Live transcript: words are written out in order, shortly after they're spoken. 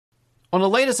On the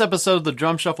latest episode of the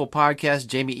Drum Shuffle podcast,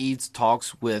 Jamie Eads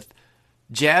talks with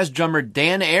jazz drummer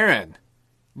Dan Aaron.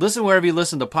 Listen wherever you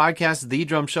listen to podcasts,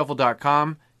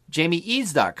 thedrumshuffle.com,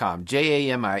 jamieeads.com,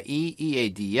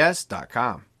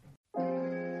 JAMIEEADS.com.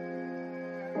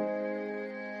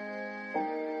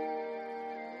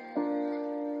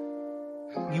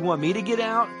 You want me to get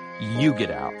out? You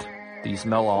get out. Do you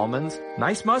smell almonds?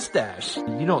 Nice mustache.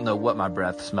 You don't know what my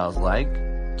breath smells like.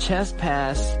 Chest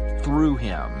pass through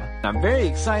him. I'm very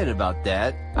excited about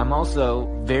that. I'm also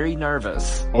very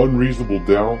nervous. Unreasonable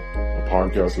Doubt, a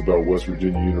podcast about West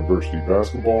Virginia University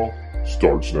basketball,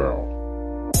 starts now.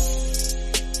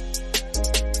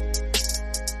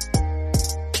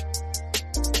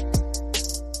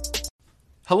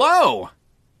 Hello!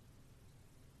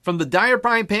 From the Dyer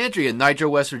Prime Pantry in Nitro,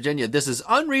 West Virginia, this is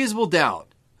Unreasonable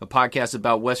Doubt, a podcast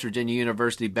about West Virginia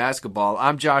University basketball.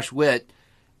 I'm Josh Witt.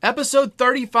 Episode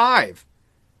 35,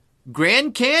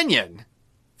 Grand Canyon,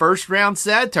 first round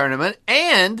SAD tournament,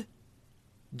 and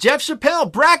Jeff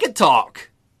Chappelle bracket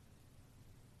talk.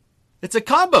 It's a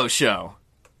combo show.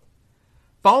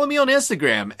 Follow me on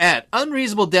Instagram at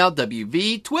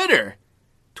UnreasonableDoubtWV, Twitter.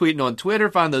 Tweeting on Twitter,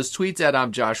 find those tweets at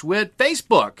I'm Josh Witt.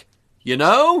 Facebook, you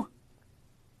know?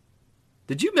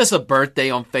 Did you miss a birthday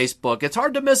on Facebook? It's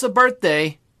hard to miss a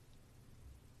birthday.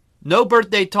 No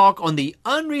birthday talk on the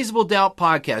Unreasonable Doubt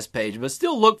podcast page, but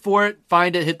still look for it,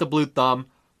 find it, hit the blue thumb,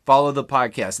 follow the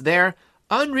podcast there.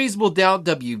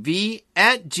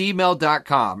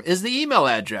 UnreasonableDoubtWV@gmail.com is the email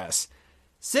address.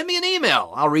 Send me an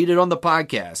email. I'll read it on the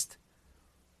podcast.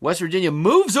 West Virginia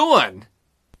moves on.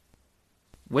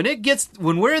 When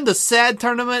we're in the SAD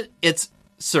tournament, it's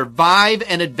survive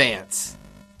and advance.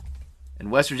 And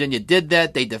West Virginia did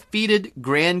that. They defeated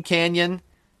Grand Canyon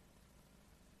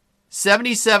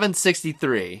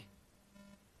 77-63.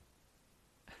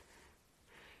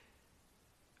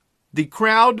 The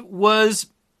crowd was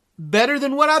better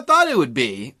than what I thought it would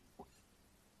be.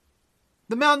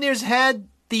 The Mountaineers had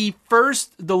the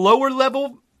lower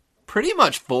level pretty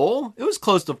much full. It was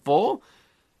close to full.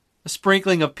 A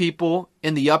sprinkling of people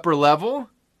in the upper level.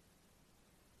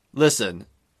 Listen,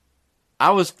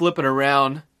 I was flipping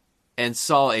around and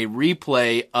saw a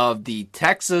replay of the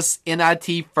Texas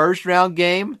NIT first round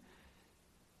game,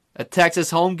 a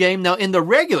Texas home game. Now, in the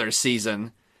regular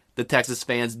season, the Texas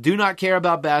fans do not care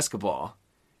about basketball.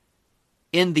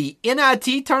 In the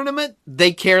NIT tournament,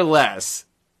 they care less.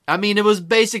 I mean, it was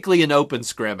basically an open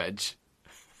scrimmage.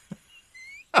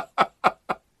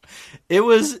 It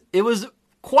was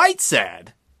quite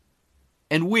sad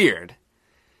and weird.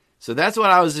 So that's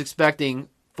what I was expecting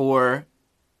for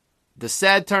the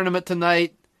SAD tournament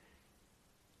tonight,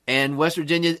 and West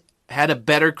Virginia had a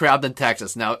better crowd than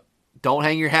Texas. Now, don't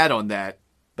hang your hat on that,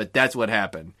 but that's what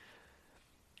happened.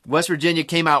 West Virginia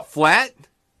came out flat.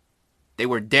 They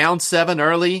were down 7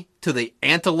 early to the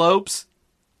Antelopes.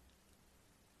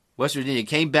 West Virginia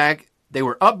came back. They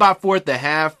were up by 4 at the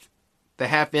half. The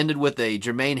half ended with a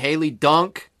Jermaine Haley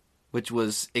dunk, which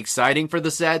was exciting for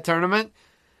the SAD tournament.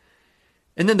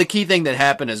 And then the key thing that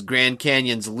happened is Grand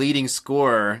Canyon's leading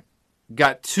scorer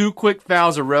got 2 quick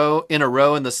fouls in a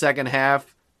row in the second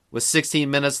half with 16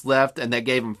 minutes left, and that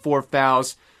gave him 4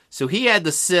 fouls. So he had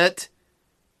to sit.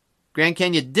 Grand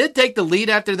Canyon did take the lead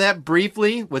after that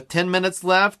briefly with 10 minutes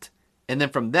left. And then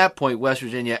from that point, West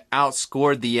Virginia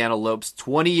outscored the Antelopes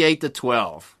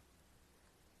 28-12.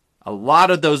 A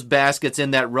lot of those baskets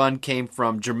in that run came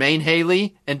from Jermaine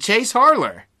Haley and Chase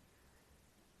Harler.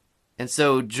 And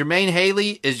so Jermaine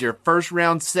Haley is your first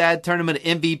round SAD tournament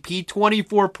MVP,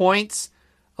 24 points,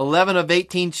 11 of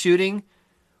 18 shooting.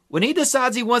 When he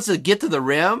decides he wants to get to the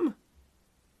rim,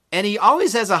 and he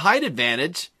always has a height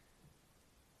advantage,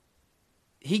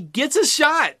 he gets a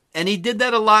shot, and he did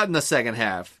that a lot in the second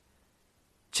half.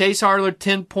 Chase Harler,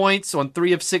 10 points on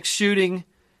 3 of 6 shooting.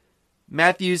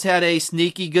 Matthews had a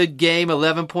sneaky good game,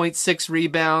 11.6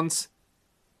 rebounds.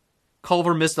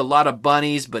 Culver missed a lot of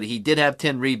bunnies, but he did have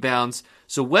 10 rebounds.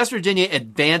 So West Virginia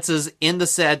advances in the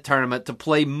SAD tournament to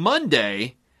play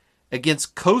Monday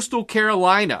against Coastal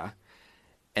Carolina.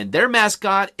 And their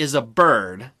mascot is a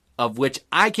bird, of which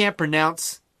I can't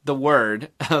pronounce the word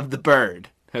of the bird.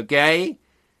 Okay?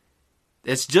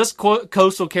 It's just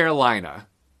Coastal Carolina.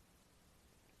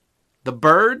 The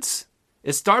Birds,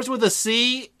 it starts with a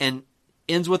C and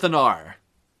ends with an R.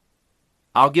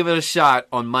 I'll give it a shot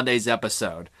on Monday's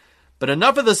episode. But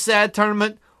enough of the SAD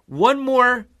tournament. One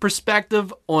more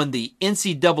perspective on the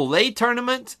NCAA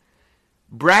tournament.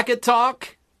 Bracket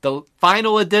Talk, the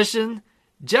final edition.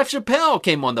 Jeff Chappelle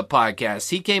came on the podcast.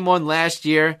 He came on last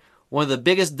year, one of the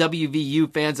biggest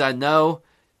WVU fans I know.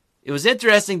 It was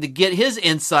interesting to get his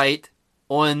insight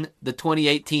on the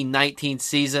 2018-19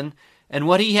 season and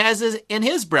what he has is in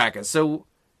his bracket. So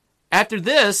after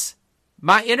this,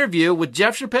 my interview with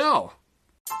Jeff Chappell.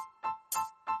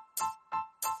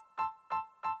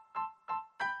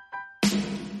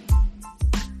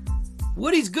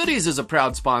 Woody's Goodies is a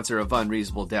proud sponsor of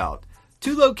Unreasonable Doubt.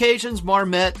 2 locations,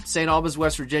 Marmet, St. Albans,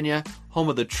 West Virginia, home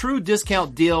of the true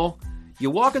discount deal. You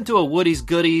walk into a Woody's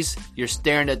Goodies, you're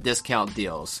staring at discount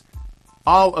deals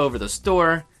all over the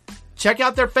store. Check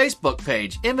out their Facebook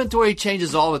page. Inventory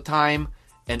changes all the time,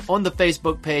 and on the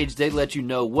Facebook page, they let you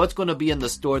know what's going to be in the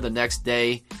store the next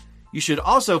day. You should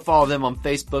also follow them on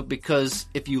Facebook because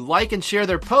if you like and share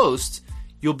their posts,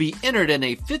 you'll be entered in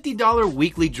a $50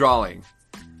 weekly drawing.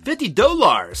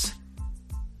 $50!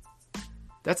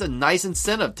 That's a nice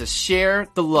incentive to share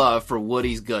the love for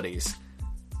Woody's Goodies.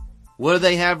 What do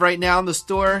they have right now in the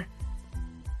store?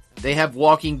 They have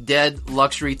Walking Dead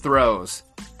luxury throws.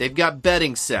 They've got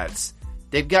bedding sets.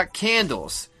 They've got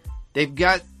candles. They've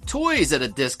got toys at a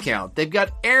discount. They've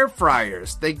got air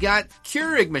fryers. They've got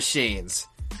Keurig machines.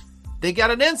 They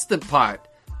got an Instant Pot.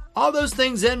 All those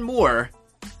things and more.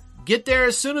 Get there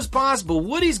as soon as possible.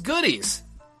 Woody's Goodies.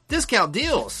 Discount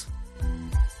deals.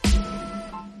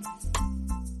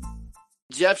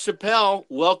 Jeff Chappell,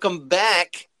 welcome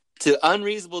back to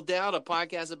Unreasonable Doubt, a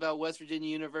podcast about West Virginia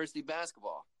University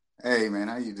basketball. Hey, man,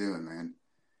 how you doing, man?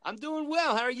 I'm doing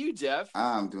well. How are you, Jeff?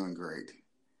 I'm doing great.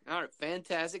 All right,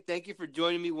 fantastic. Thank you for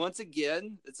joining me once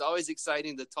again. It's always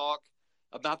exciting to talk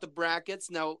about the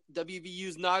brackets. Now,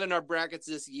 WVU's not in our brackets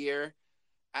this year.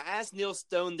 I asked Neil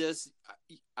Stone this.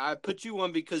 I put you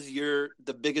on because you're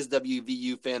the biggest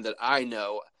WVU fan that I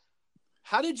know.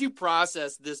 How did you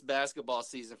process this basketball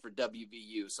season for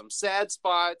WVU? Some sad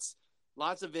spots,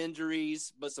 lots of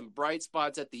injuries, but some bright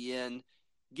spots at the end.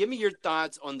 Give me your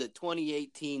thoughts on the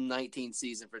 2018-19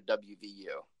 season for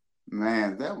WVU.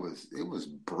 Man, it was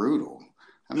brutal.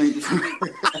 I mean, you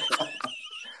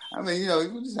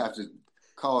just have to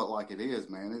call it like it is,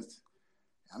 man.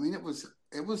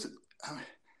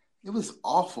 It was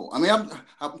awful. I mean,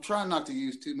 I'm trying not to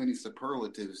use too many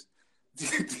superlatives,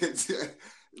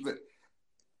 but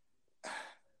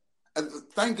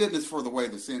thank goodness for the way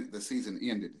the season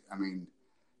ended. I mean,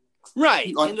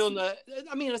 right. And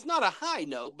it's not a high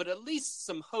note, but at least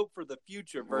some hope for the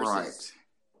future versus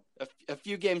a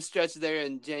few games stretched there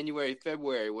in January,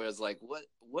 February, where it's like,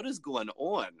 what is going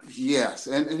on? Yes,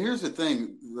 and here's the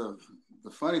thing: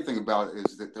 the funny thing about it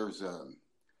is that there's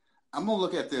I'm gonna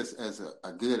look at this as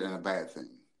a good and a bad thing,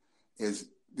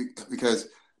 because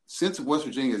since West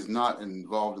Virginia is not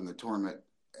involved in the tournament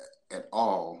at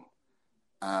all,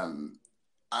 I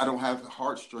don't have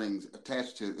heartstrings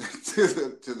attached to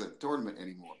the tournament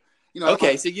anymore.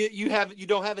 Okay, so you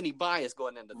don't have any bias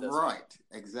going into this, right?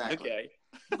 Exactly. Okay.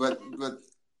 but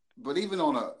even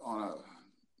on a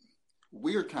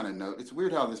weird kind of note, it's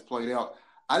weird how this played out.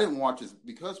 I didn't watch this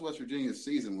because West Virginia's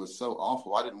season was so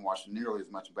awful. I didn't watch nearly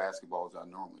as much basketball as I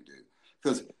normally do,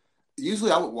 because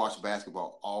usually I would watch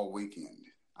basketball all weekend.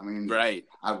 I mean, right.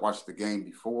 I watched the game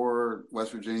before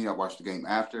West Virginia. I watched the game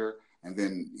after, and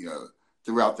then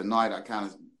throughout the night, I kind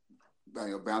of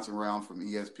bouncing around from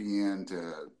ESPN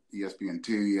to ESPN2,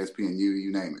 ESPNU,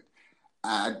 you name it.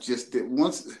 I just did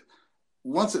once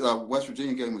a West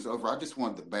Virginia game was over, I just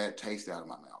wanted the bad taste out of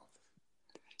my mouth.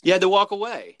 You had to walk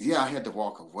away. Yeah, I had to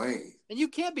walk away. And you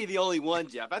can't be the only one,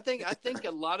 Jeff. I think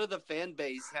a lot of the fan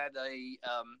base had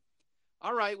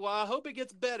all right, well, I hope it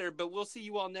gets better, but we'll see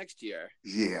you all next year.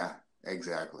 Yeah,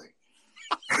 exactly.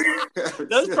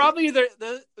 That's probably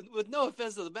with no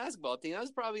offense to the basketball team, that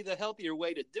was probably the healthier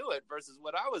way to do it versus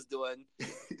what I was doing,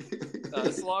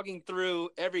 slogging through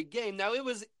every game. Now, it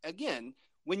was, again,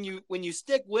 when you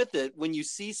stick with it, when you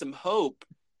see some hope,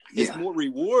 it's more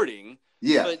rewarding.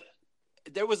 Yeah. But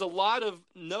there was a lot of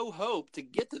no hope to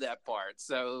get to that part.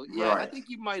 So, yeah, right. I think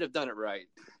you might have done it right.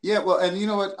 Yeah, well, and you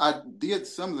know what? I did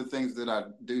some of the things that I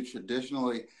do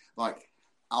traditionally, like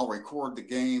I'll record the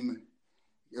game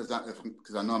because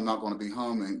I know I'm not going to be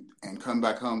home and come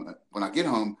back home. When I get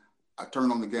home, I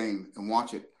turn on the game and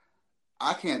watch it.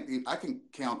 I can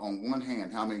count on one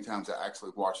hand how many times I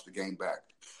actually watched the game back.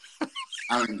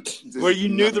 I mean, where you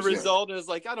knew the result and it's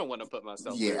like, I don't want to put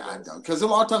myself through I don't. Because a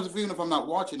lot of times, even if I'm not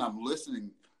watching, I'm listening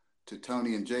to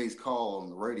Tony and Jay's call on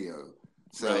the radio.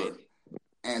 So, right.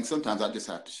 And sometimes I just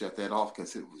have to shut that off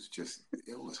because it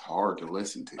was hard to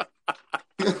listen to.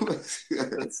 It's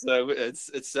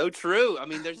so true. I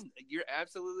mean, you're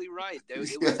absolutely right. It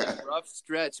was a rough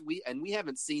stretch. We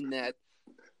haven't seen that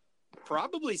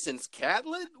probably since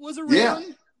Catlett was around. Yeah.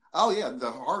 Oh yeah,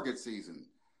 the Hargett season.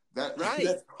 Right.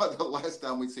 That's probably the last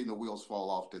time we've seen the wheels fall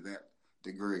off to that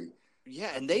degree.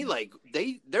 Yeah, and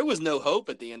there was no hope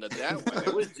at the end of that one.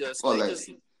 It was just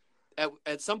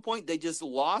at some point they just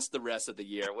lost the rest of the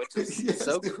year, which is Yes,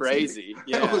 so crazy.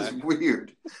 Yeah, that was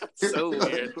weird. so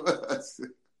weird. It was.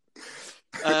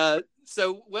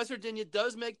 So West Virginia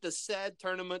does make the SAD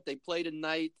tournament. They play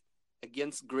tonight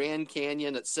against Grand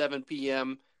Canyon at 7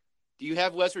 p.m. Do you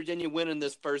have West Virginia winning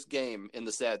this first game in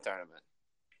the SAD tournament?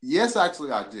 Yes,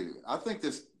 actually, I do. I think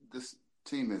this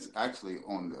team is actually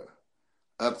on the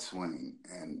upswing,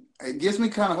 and it gives me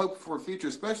kind of hope for the future,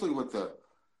 especially with the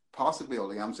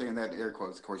possibility. I'm saying that in air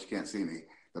quotes. Of course, you can't see me.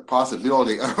 The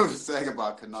possibility of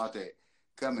Sagaba Konate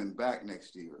coming back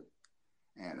next year.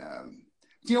 And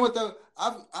you know what, though?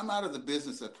 I'm out of the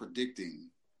business of predicting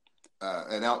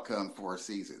an outcome for a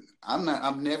season.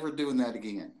 I'm never doing that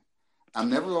again. I'm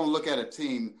never going to look at a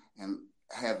team and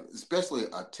have, especially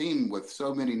a team with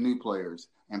so many new players,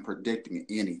 and predicting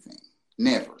anything.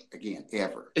 Never again,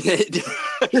 ever.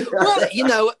 Well, you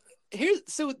know,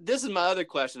 so this is my other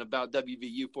question about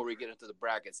WVU before we get into the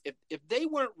brackets. If they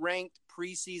weren't ranked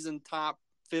preseason top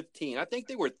 15, I think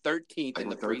they were 13th in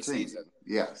the preseason.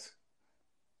 Yes.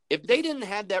 If they didn't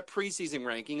have that preseason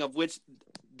ranking, of which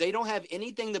they don't have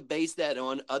anything to base that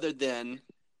on other than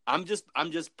I'm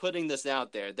just putting this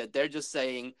out there, that they're just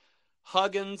saying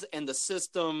Huggins and the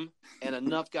system and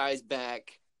enough guys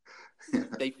back,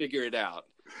 they figure it out.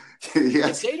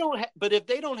 Yes. If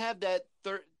they don't have that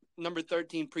number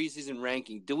 13 preseason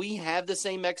ranking, do we have the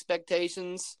same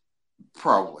expectations?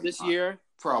 Probably this not. year.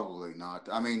 Probably not.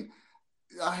 I mean,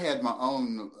 I had my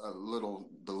own little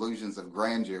delusions of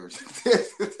grandeur.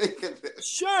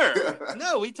 Sure.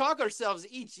 No, we talk ourselves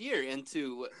each year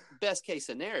into best case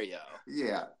scenario.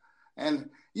 Yeah. And,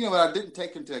 you know, I didn't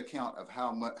take into account of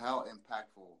how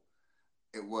impactful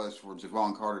it was for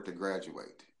Javon Carter to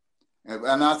graduate.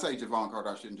 And I say Javon Carter,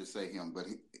 I shouldn't just say him, but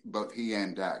both he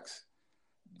and Dax.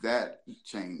 That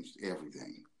changed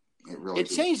everything. It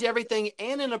changed everything.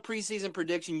 And in a preseason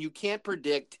prediction, you can't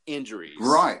predict injuries.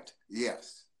 Right.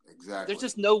 Yes, exactly. There's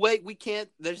just no way we can't.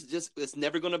 It's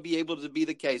never going to be able to be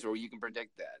the case where you can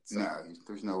predict that. So. No,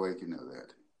 there's no way you can know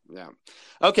that. Yeah.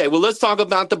 Okay. Well, let's talk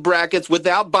about the brackets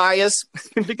without bias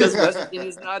because West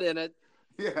Virginia's not in it.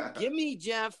 Yeah. Give me,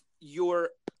 Jeff, your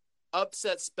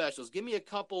upset specials. Give me a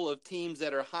couple of teams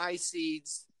that are high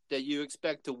seeds that you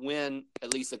expect to win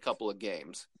at least a couple of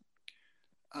games.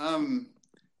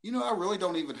 You know, I really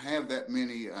don't even have that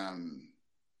many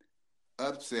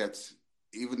upsets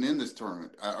even in this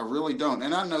tournament. I really don't.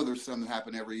 And I know there's some that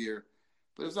happen every year.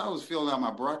 But as I was filling out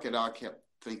my bracket, I kept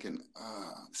thinking,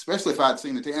 especially if I'd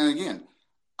seen the team. And again,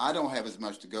 I don't have as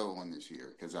much to go on this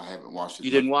year because I haven't watched it.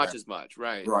 You didn't watch as much,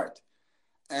 right? Right.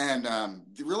 And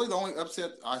really the only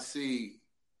upset I see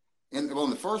in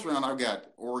the first round, I've got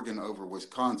Oregon over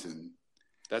Wisconsin.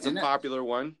 That's a popular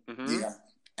one. Mm-hmm. Yeah.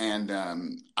 And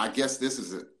I guess this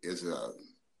is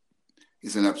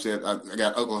an upset. I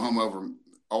got Oklahoma over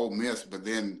Ole Miss, but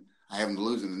then I have them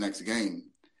losing the next game.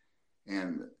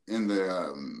 And in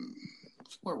the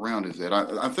what round is that?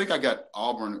 I think I got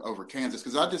Auburn over Kansas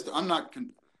because I'm not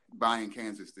buying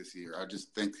Kansas this year. I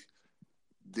just think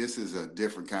this is a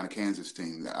different kind of Kansas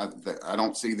team. I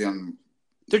don't see them.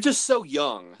 They're just so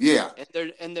young. Yeah,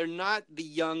 and they're not the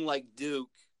young like Duke.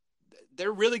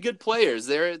 They're really good players.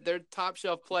 They're top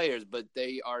shelf players, but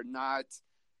they are not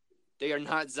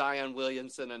Zion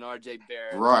Williamson and RJ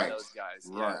Barrett. Right. And those guys.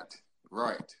 Right. Yeah.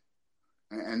 Right.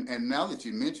 And now that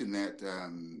you mentioned that,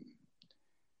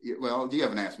 well, you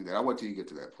haven't asked me that. I'll wait till you get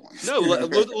to that point. No,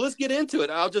 let's get into it.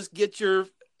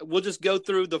 We'll just go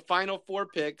through the final four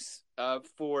picks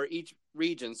for each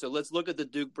region. So let's look at the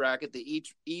Duke bracket, the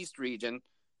East region.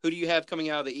 Who do you have coming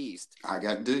out of the East? I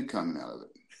got Duke coming out of it.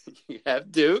 You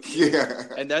have Duke? Yeah.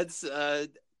 And that's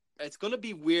it's going to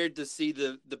be weird to see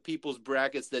the people's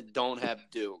brackets that don't have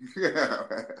Duke. Yeah.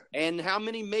 And how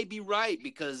many may be right,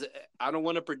 because I don't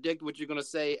want to predict what you're going to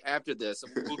say after this.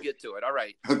 We'll get to it. All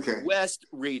right. Okay. West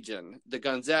region, the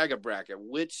Gonzaga bracket.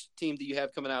 Which team do you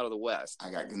have coming out of the West?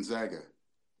 I got Gonzaga.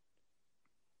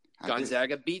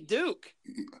 Gonzaga beat Duke.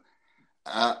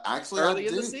 Actually, early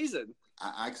in the season.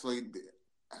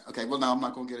 Okay, well, now I'm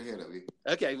not going to get ahead of you.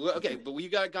 Okay, but we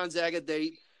got Gonzaga.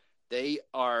 They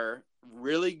are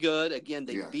really good. Again,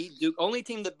 they beat Duke. Only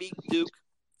team that beat Duke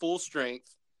full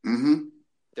strength. Mm-hmm.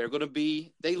 They're going to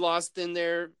be. They lost in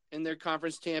their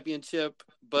conference championship,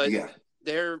 but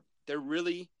they're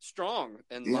really strong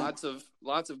and lots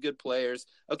of good players.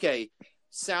 Okay,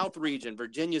 South region,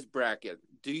 Virginia's bracket.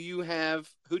 Who do you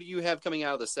have coming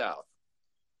out of the South?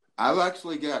 I've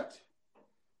actually got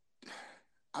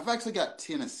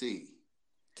Tennessee.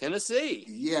 Tennessee.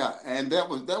 Yeah, and that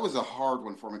was a hard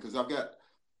one for me because I've got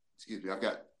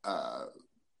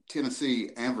Tennessee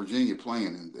and Virginia playing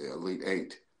in the Elite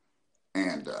Eight,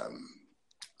 and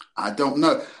I don't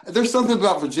know. There's something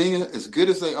about Virginia, as good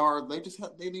as they are,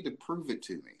 they need to prove it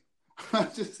to me.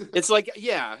 It's like,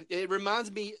 yeah, it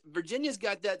reminds me, Virginia's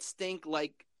got that stink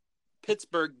like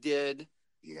Pittsburgh did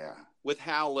Yeah. with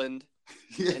Howland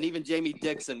Yeah. and even Jamie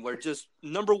Dixon, were just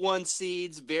number one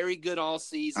seeds, very good all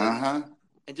season,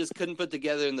 and just couldn't put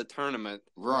together in the tournament.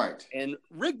 Right. And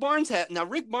Rick Barnes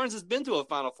has been to a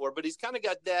Final Four, but he's kind of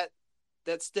got that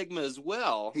stigma as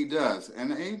well. He does, and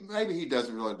maybe he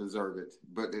doesn't really deserve it,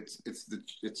 but it's the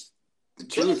But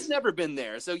truth. it's never been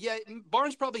there. So yeah,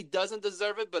 Barnes probably doesn't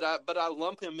deserve it, but I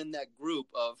lump him in that group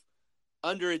of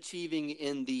underachieving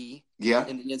in the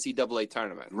NCAA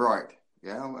tournament. Right.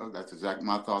 Yeah, well, that's exactly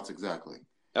my thoughts exactly.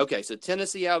 Okay, so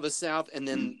Tennessee out of the South, and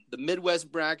then the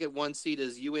Midwest bracket, 1 seed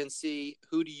is UNC.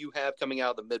 Who do you have coming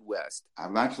out of the Midwest?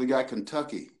 I've actually got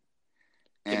Kentucky.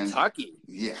 Kentucky?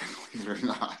 Yeah, believe it or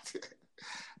not.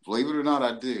 Believe it or not,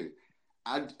 I do.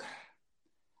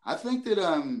 I think that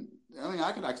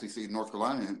I could actually see North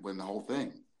Carolina win the whole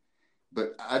thing,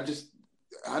 but I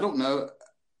don't know.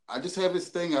 I just have this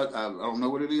thing. I don't know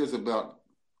what it is about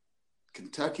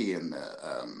Kentucky and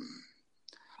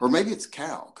or maybe it's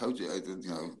Cal, Coach.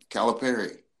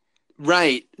 Calipari.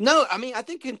 Right. No, I mean, I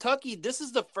think Kentucky. This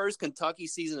is the first Kentucky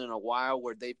season in a while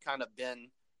where they've kind of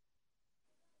been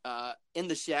in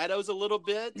the shadows a little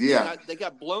bit. Yeah. They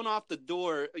got blown off the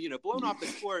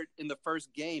court in the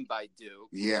first game by Duke.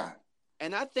 Yeah.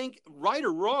 And I think, right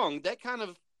or wrong, that kind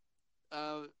of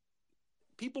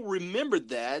people remembered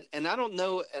that. And I don't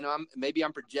know, and maybe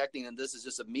I'm projecting, and this is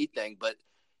just a me thing, but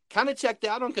kind of checked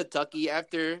out on Kentucky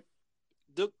after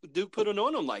Duke put it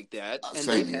on them like that.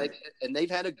 And they've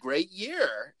had a great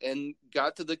year and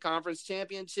got to the conference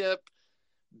championship,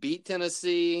 beat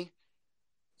Tennessee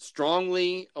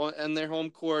strongly on their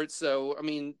home court. So, I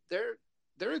mean,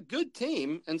 they're a good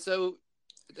team. And so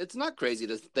it's not crazy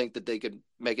to think that they could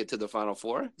make it to the Final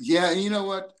Four. Yeah, and you know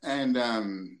what? And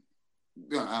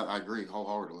I agree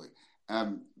wholeheartedly.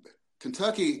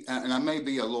 Kentucky, and I may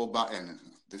be a little biased, and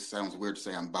this sounds weird to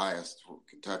say I'm biased for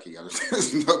Kentucky. I've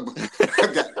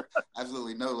got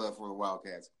absolutely no love for the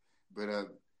Wildcats. But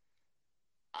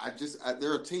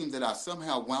they're a team that I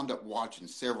somehow wound up watching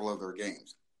several of their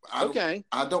games. I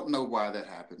don't know why that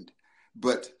happened,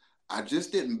 but I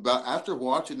just didn't. But after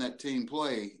watching that team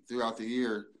play throughout the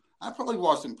year, I probably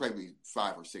watched them probably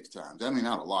 5 or 6 times. I mean,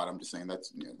 not a lot. I'm just saying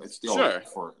that's still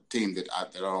for a team that I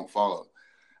don't follow.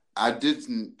 I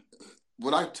didn't.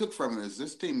 What I took from it is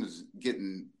this team is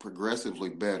getting progressively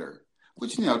better,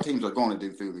 which teams are going to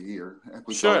do through the year.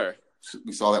 We saw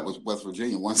that with West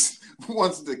Virginia once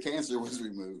the cancer was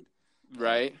removed.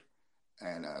 Right.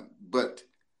 And but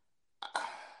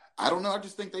I don't know. I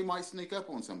just think they might sneak up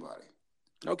on somebody.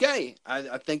 Okay,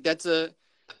 I think that's a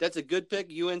good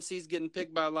pick. UNC's getting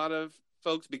picked by a lot of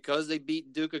folks because they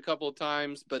beat Duke a couple of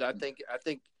times, but I think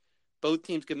both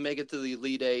teams can make it to the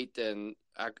Elite Eight, and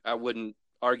I wouldn't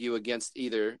argue against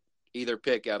either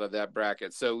pick out of that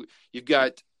bracket. So you've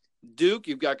got Duke,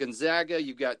 you've got Gonzaga,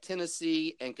 you've got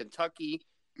Tennessee and Kentucky.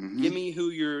 Mm-hmm. Give me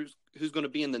who's going to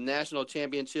be in the national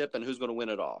championship and who's going to win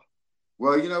it all.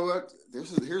 Well, you know what?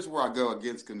 Here's where I go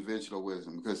against conventional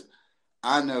wisdom, because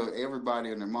I know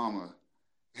everybody and their mama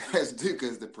has Duke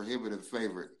as the prohibitive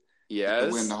favorite to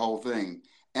win the whole thing.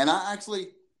 And I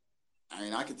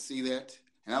could see that.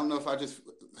 And I don't know if I just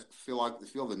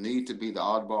feel the need to be the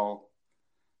oddball,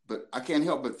 but I can't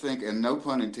help but think, and no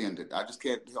pun intended, I just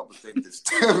can't help but think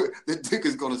that Duke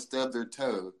is going to stub their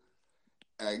toe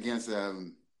against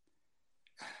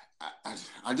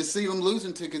I just see them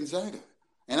losing to Gonzaga.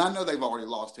 And I know they've already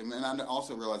lost him, and I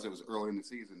also realize it was early in the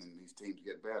season and these teams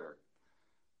get better.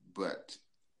 But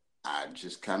I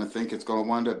just kind of think it's going to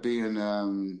wind up being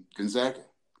Gonzaga.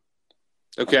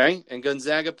 Okay, and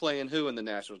Gonzaga playing who in the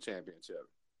national championship?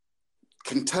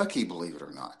 Kentucky, believe it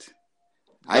or not.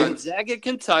 Gonzaga,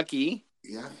 Kentucky.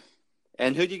 Yeah.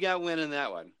 And who do you got winning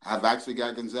that one? I've actually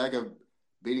got Gonzaga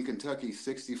beating Kentucky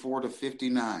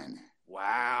 64-59.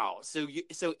 Wow. So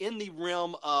in the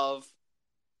realm of,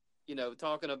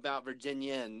 talking about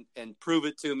Virginia and prove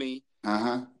it to me.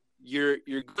 Uh-huh. You're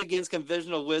good against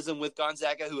conventional wisdom with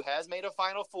Gonzaga, who has made a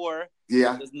Final Four.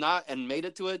 Yeah. And made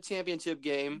it to a championship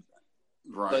game.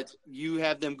 Right. But you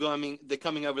have them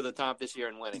coming over the top this year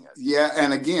and winning it. Yeah,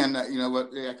 and again, you know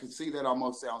what? I could see that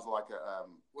almost sounds like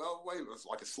it's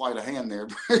like a sleight of hand there.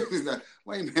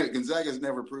 Wait a minute, Gonzaga's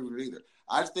never proven it either.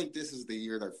 I think this is the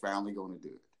year they're finally going to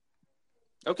do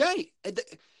it. Okay.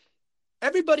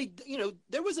 Everybody,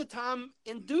 there was a time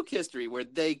in Duke history where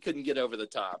they couldn't get over the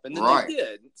top, and then they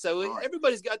did. So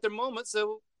everybody's got their moment.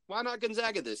 So why not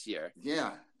Gonzaga this year?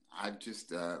 Yeah, I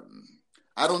just,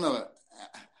 I don't know.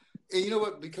 And you know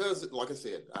what? Because, like I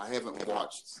said, I haven't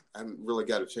really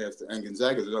got a chance to. And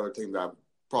Gonzaga is another team that I've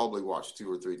probably watched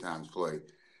 2 or 3 times play.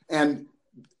 And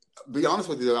be honest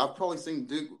with you, though, I've probably seen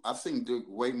Duke. I've seen Duke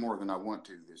way more than I want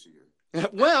to this year.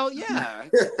 Well, yeah,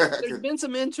 there's been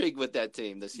some intrigue with that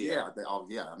team this year.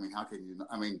 Yeah. I mean, how can you?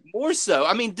 I mean, more so.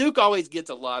 I mean, Duke always gets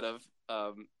a lot of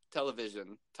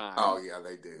television time. Oh yeah,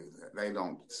 they do. They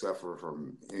don't suffer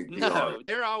from any PR. No,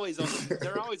 they're always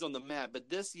on the map. But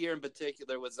this year in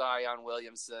particular with Zion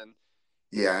Williamson.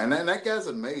 Yeah, and that guy's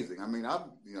amazing. I mean, my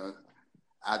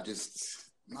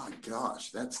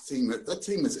gosh, that team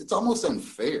is it's almost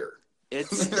unfair.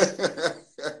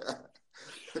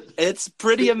 It's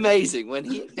pretty amazing when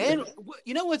and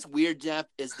you know what's weird, Jeff,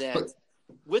 is that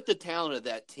with the talent of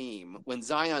that team, when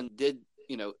Zion did,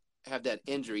 have that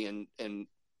injury and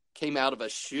came out of a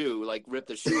shoe, like ripped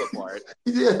the shoe apart.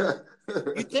 Yeah.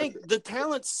 You think the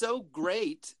talent's so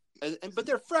great, but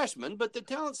they're freshmen, but the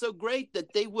talent's so great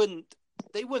that they wouldn't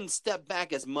step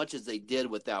back as much as they did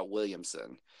without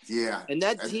Williamson. Yeah. And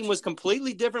that team was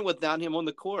completely different without him on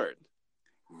the court.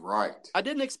 Right. I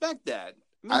didn't expect that.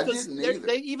 I didn't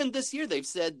either. Even this year, they've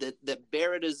said that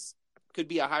Barrett could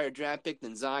be a higher draft pick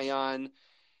than Zion.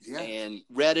 Yeah. And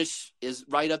Reddish is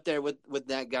right up there with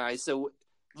that guy. So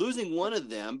losing one of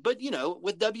them, but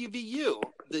with WVU,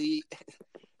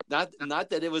 not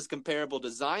that it was comparable to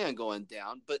Zion going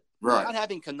down, but not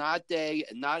having Konate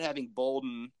and not having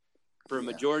Bolden for a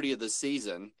majority of the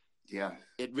season,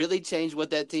 it really changed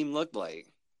what that team looked like.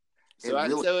 So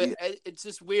it's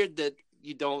just weird that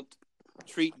you don't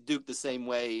treat Duke the same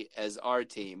way as our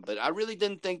team, but I really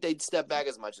didn't think they'd step back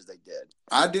as much as they did.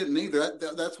 I didn't either.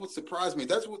 That's what surprised me.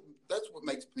 That's what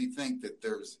makes me think that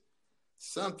there's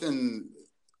something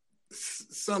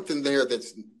there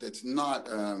that's not.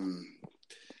 I'm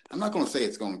not going to say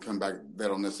it's going to come back.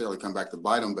 That'll necessarily come back to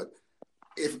bite them. But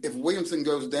if Williamson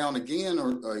goes down again,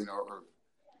 or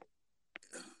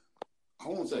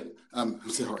hold on a second. I'm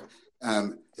sorry.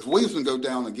 If Williamson go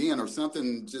down again, or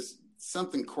something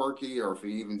quirky, or if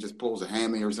he even just pulls a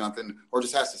hammy or something, or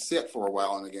just has to sit for a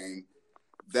while in the game,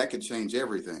 that could change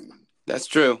everything. That's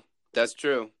true.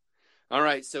 All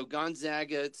right, so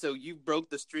Gonzaga. So you broke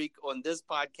the streak on this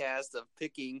podcast of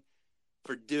picking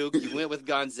for Duke. You went with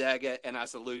Gonzaga, and I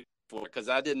salute you for it because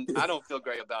I don't feel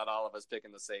great about all of us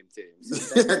picking the same team.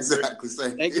 So exactly.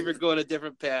 Thank you for going a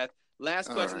different path. Last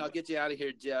question. Right. I'll get you out of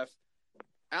here, Jeff.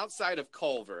 Outside of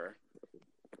Culver,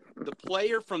 the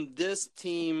player from this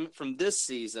team from this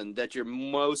season that you're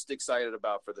most excited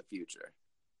about for the future?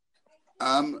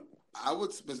 I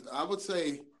would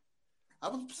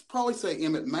probably say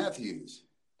Emmett Matthews.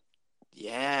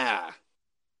 Yeah.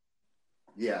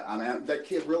 Yeah, I mean, that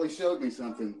kid really showed me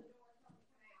something.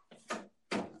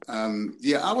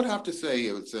 I would have to say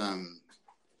it was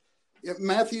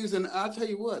Matthews, and I'll tell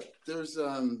you what, there's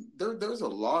a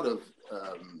lot of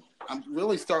I'm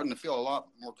really starting to feel a lot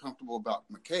more comfortable about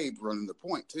McCabe running the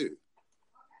point too.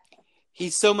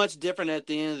 He's so much different at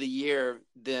the end of the year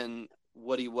than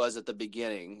what he was at the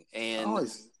beginning, and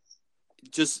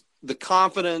just the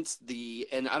confidence,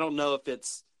 and I don't know if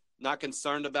it's not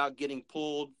concerned about getting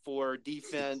pulled for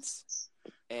defense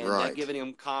and not giving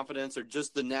him confidence, or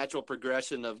just the natural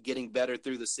progression of getting better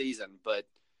through the season. But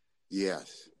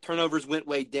yes, turnovers went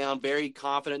way down, very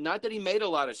confident. Not that he made a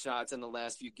lot of shots in the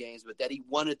last few games, but that he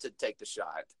wanted to take the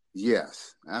shot.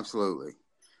 Yes, absolutely.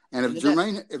 And if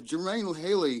Jermaine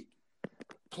Haley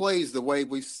plays the way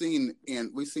we've seen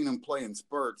him play in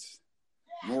spurts,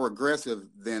 more aggressive,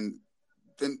 then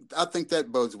I think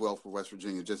that bodes well for West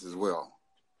Virginia just as well.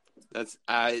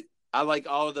 I like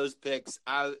all of those picks.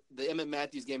 The Emmett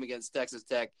Matthews game against Texas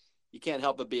Tech, you can't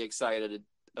help but be excited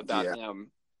about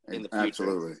him in the future.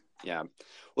 Absolutely. Yeah.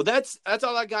 Well, that's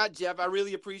all I got, Jeff. I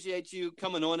really appreciate you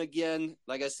coming on again.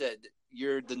 Like I said,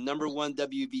 you're the number one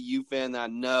WVU fan I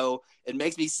know. It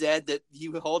makes me sad that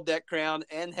you hold that crown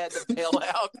and had to bail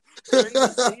out during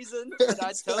the season, but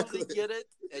I totally get it.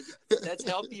 That's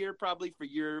healthier probably for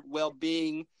your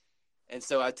well-being, and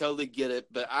so I totally get it.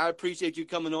 But I appreciate you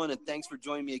coming on, and thanks for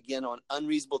joining me again on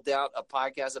Unreasonable Doubt, a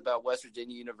podcast about West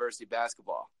Virginia University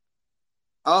basketball.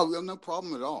 Oh, well, no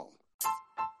problem at all.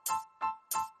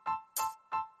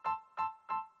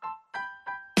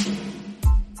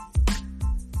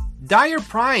 Dyer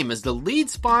Prime is the lead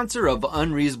sponsor of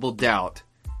Unreasonable Doubt.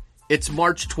 It's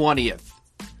March 20th.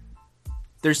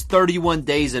 There's 31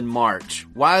 days in March.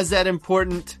 Why is that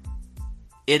important?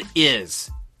 It is.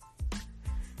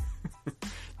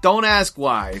 Don't ask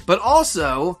why. But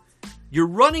also, you're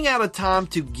running out of time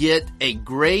to get a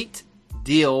great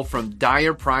deal from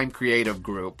Dyer Prime Creative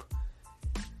Group.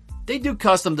 They do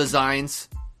custom designs.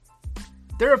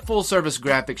 They're a full-service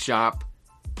graphic shop.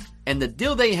 And the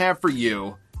deal they have for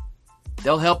you,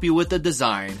 they'll help you with the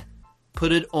design.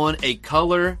 Put it on a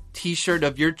color t-shirt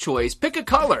of your choice. Pick a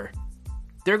color.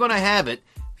 They're going to have it.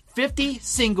 50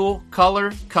 single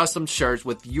color custom shirts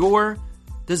with your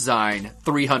design,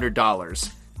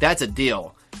 $300. That's a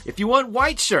deal. If you want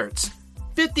white shirts,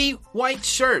 50 white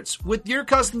shirts with your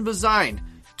custom design,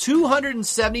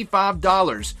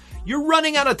 $275. You're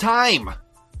running out of time.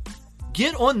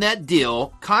 Get on that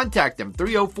deal. Contact them,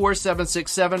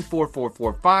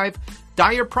 304-767-4445,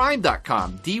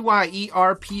 dyerprime.com,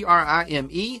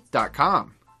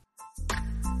 DYERPRIME.com.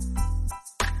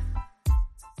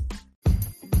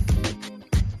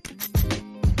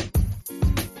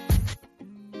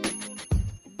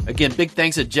 Again, big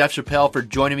thanks to Jeff Chappell for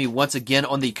joining me once again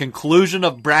on the conclusion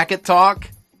of Bracket Talk.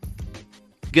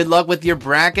 Good luck with your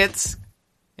brackets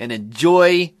and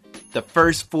enjoy the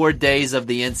first 4 days of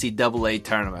the NCAA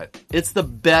tournament. It's the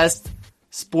best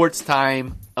sports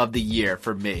time of the year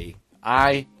for me.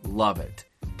 I love it.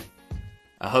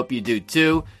 I hope you do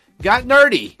too. Got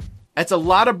nerdy. That's a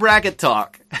lot of bracket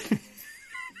talk.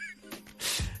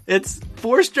 It's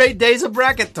 4 straight days of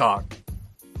bracket talk.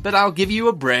 But I'll give you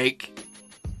a break.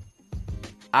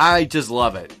 I just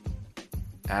love it.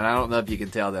 And I don't know if you can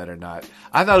tell that or not.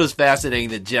 I thought it was fascinating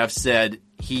that Jeff said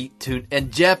he tuned,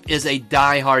 and Jeff is a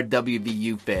diehard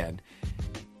WVU fan,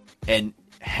 and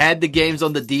had the games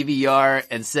on the DVR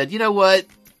and said, you know what?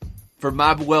 For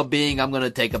my well-being, I'm going to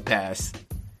take a pass.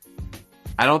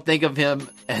 I don't think of him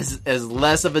as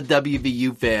less of a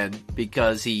WVU fan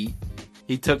because he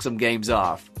took some games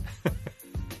off.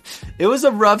 It was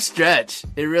a rough stretch.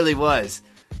 It really was.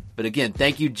 But again,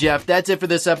 thank you, Jeff. That's it for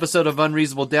this episode of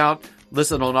Unreasonable Doubt.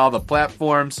 Listen on all the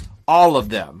platforms, all of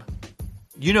them.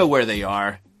 You know where they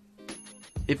are.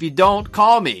 If you don't,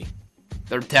 call me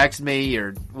or text me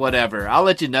or whatever. I'll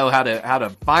let you know how to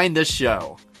find this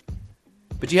show.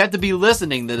 But you have to be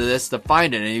listening to this to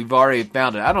find it, and you've already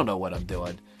found it. I don't know what I'm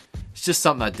doing. It's just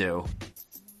something I do.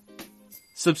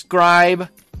 Subscribe,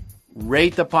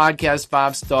 rate the podcast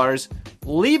 5 stars,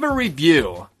 leave a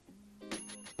review.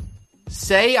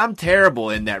 Say I'm terrible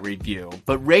in that review,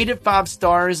 but rate it 5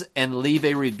 stars and leave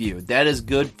a review. That is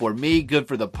good for me, good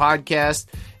for the podcast.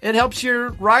 It helps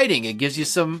your writing. It gives you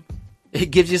some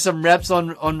reps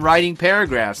on writing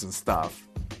paragraphs and stuff.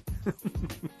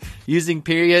 Using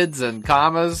periods and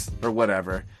commas or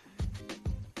whatever.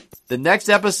 The next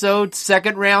episode,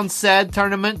 second round SAD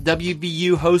tournament,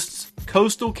 WVU hosts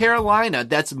Coastal Carolina.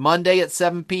 That's Monday at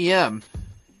 7 p.m.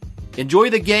 Enjoy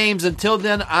the games. Until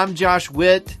then, I'm Josh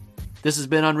Witt. This has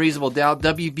been Unreasonable Doubt.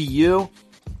 WVU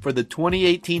for the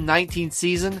 2018-19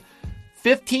 season.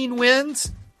 15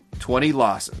 wins, 20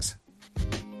 losses.